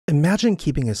Imagine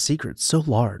keeping a secret so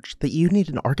large that you need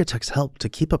an architect's help to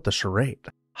keep up the charade.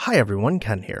 Hi everyone,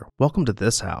 Ken here. Welcome to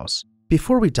this house.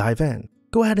 Before we dive in,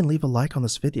 go ahead and leave a like on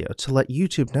this video to let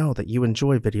YouTube know that you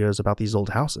enjoy videos about these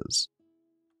old houses.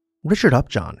 Richard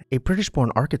Upjohn, a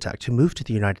British-born architect who moved to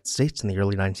the United States in the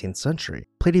early 19th century,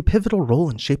 played a pivotal role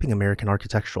in shaping American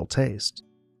architectural taste.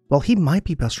 While he might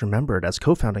be best remembered as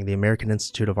co-founding the American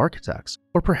Institute of Architects,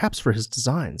 or perhaps for his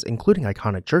designs, including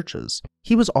iconic churches,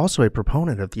 he was also a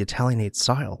proponent of the Italianate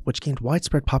style, which gained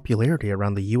widespread popularity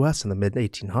around the US in the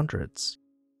mid-1800s.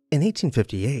 In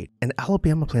 1858, an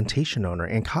Alabama plantation owner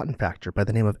and cotton factor by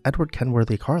the name of Edward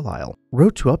Kenworthy Carlisle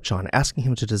wrote to Upjohn asking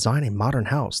him to design a modern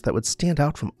house that would stand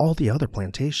out from all the other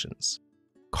plantations.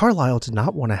 Carlisle did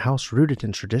not want a house rooted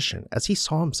in tradition, as he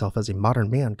saw himself as a modern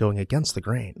man going against the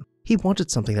grain. He wanted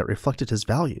something that reflected his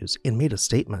values and made a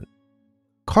statement.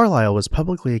 Carlisle was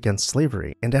publicly against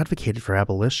slavery and advocated for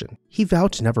abolition. He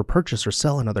vowed to never purchase or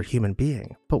sell another human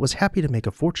being, but was happy to make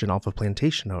a fortune off of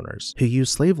plantation owners who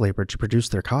used slave labor to produce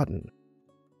their cotton.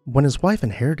 When his wife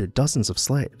inherited dozens of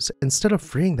slaves, instead of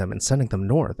freeing them and sending them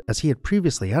north as he had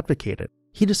previously advocated,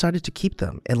 he decided to keep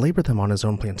them and labor them on his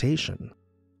own plantation.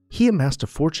 He amassed a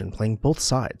fortune playing both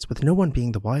sides, with no one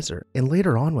being the wiser, and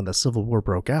later on when the Civil War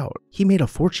broke out, he made a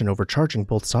fortune overcharging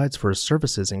both sides for his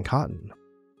services in cotton.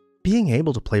 Being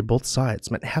able to play both sides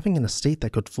meant having an estate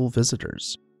that could fool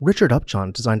visitors. Richard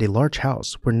Upjohn designed a large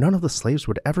house where none of the slaves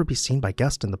would ever be seen by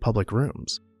guests in the public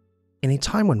rooms. In a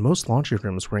time when most laundry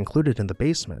rooms were included in the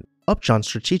basement, Upjohn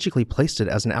strategically placed it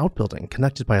as an outbuilding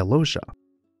connected by a loggia.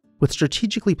 With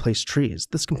strategically placed trees,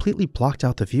 this completely blocked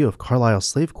out the view of Carlisle's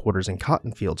slave quarters and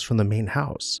cotton fields from the main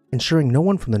house, ensuring no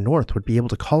one from the north would be able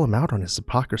to call him out on his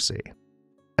hypocrisy.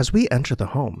 As we enter the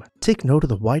home, take note of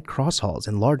the wide cross halls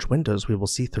and large windows we will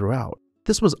see throughout.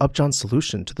 This was Upjohn's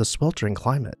solution to the sweltering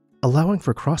climate, allowing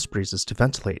for cross breezes to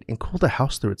ventilate and cool the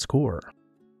house through its core.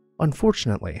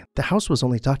 Unfortunately, the house was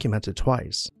only documented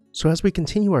twice, so as we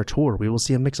continue our tour we will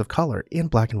see a mix of color and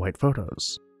black and white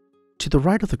photos. To the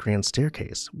right of the grand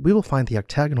staircase, we will find the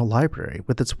octagonal library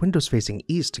with its windows facing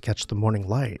east to catch the morning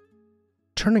light.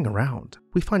 Turning around,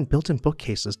 we find built-in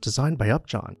bookcases designed by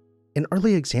Upjohn, an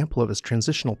early example of his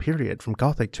transitional period from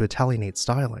Gothic to Italianate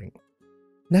styling.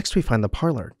 Next we find the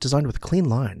parlor, designed with clean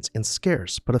lines and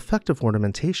scarce but effective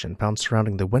ornamentation found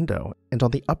surrounding the window and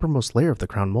on the uppermost layer of the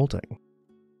crown molding.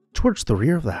 Towards the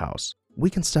rear of the house,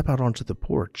 we can step out onto the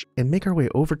porch and make our way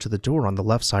over to the door on the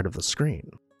left side of the screen.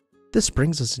 This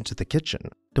brings us into the kitchen,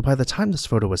 though by the time this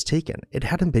photo was taken, it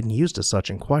hadn't been used as such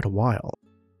in quite a while.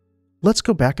 Let's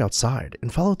go back outside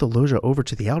and follow the loggia over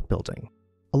to the outbuilding.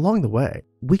 Along the way,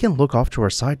 we can look off to our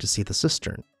side to see the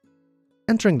cistern.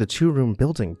 Entering the two-room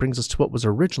building brings us to what was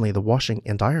originally the washing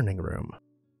and ironing room.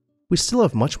 We still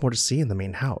have much more to see in the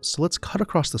main house, so let's cut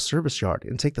across the service yard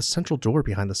and take the central door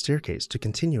behind the staircase to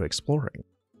continue exploring.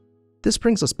 This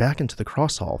brings us back into the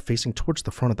cross hall facing towards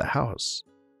the front of the house.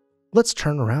 Let's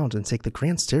turn around and take the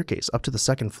grand staircase up to the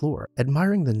second floor,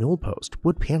 admiring the newel post,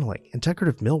 wood paneling, and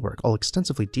decorative millwork all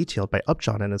extensively detailed by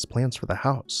Upjohn and his plans for the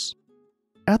house.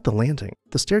 At the landing,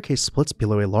 the staircase splits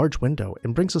below a large window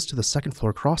and brings us to the second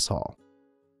floor cross hall.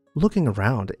 Looking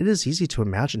around, it is easy to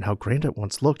imagine how grand it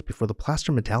once looked before the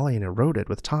plaster medallion eroded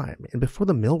with time and before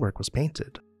the millwork was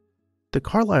painted. The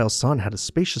Carlisle's son had a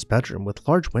spacious bedroom with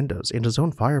large windows and his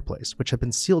own fireplace, which had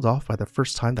been sealed off by the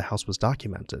first time the house was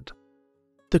documented.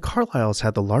 The Carlisles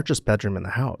had the largest bedroom in the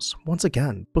house, once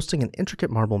again boasting an intricate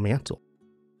marble mantel.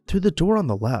 Through the door on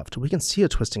the left, we can see a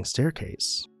twisting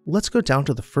staircase. Let's go down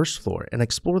to the first floor and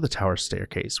explore the tower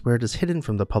staircase where it is hidden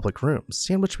from the public rooms,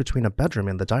 sandwiched between a bedroom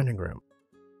and the dining room.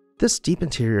 This deep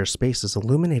interior space is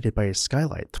illuminated by a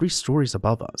skylight 3 stories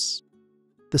above us.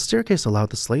 The staircase allowed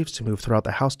the slaves to move throughout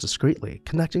the house discreetly,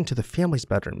 connecting to the family's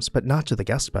bedrooms but not to the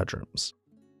guest bedrooms.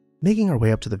 Making our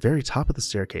way up to the very top of the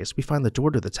staircase, we find the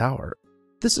door to the tower.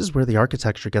 This is where the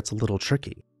architecture gets a little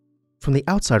tricky. From the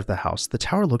outside of the house, the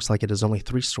tower looks like it is only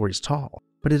 3 stories tall,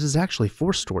 but it is actually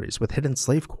 4 stories with hidden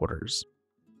slave quarters.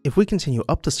 If we continue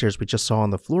up the stairs we just saw on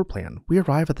the floor plan, we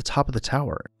arrive at the top of the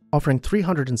tower, offering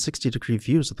 360-degree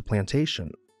views of the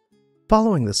plantation.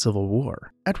 Following the Civil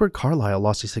War, Edward Carlisle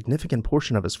lost a significant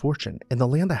portion of his fortune, and the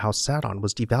land the house sat on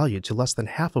was devalued to less than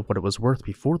half of what it was worth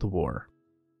before the war.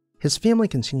 His family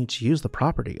continued to use the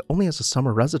property only as a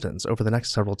summer residence over the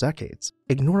next several decades,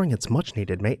 ignoring its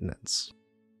much-needed maintenance.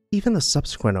 Even the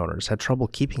subsequent owners had trouble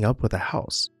keeping up with the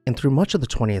house, and through much of the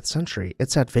 20th century,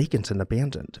 it sat vacant and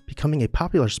abandoned, becoming a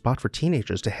popular spot for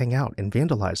teenagers to hang out and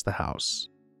vandalize the house.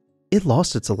 It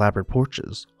lost its elaborate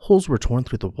porches, holes were torn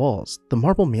through the walls, the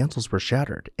marble mantels were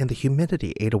shattered, and the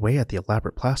humidity ate away at the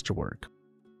elaborate plasterwork.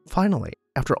 Finally,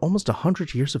 After almost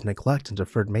 100 years of neglect and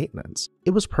deferred maintenance,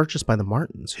 it was purchased by the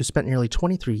Martins, who spent nearly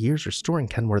 23 years restoring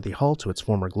Kenworthy Hall to its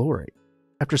former glory.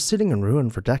 After sitting in ruin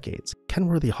for decades,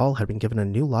 Kenworthy Hall had been given a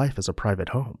new life as a private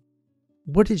home.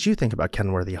 What did you think about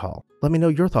Kenworthy Hall? Let me know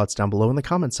your thoughts down below in the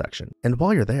comments section, and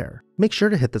while you're there, make sure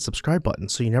to hit the subscribe button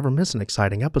so you never miss an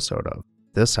exciting episode of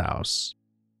This House.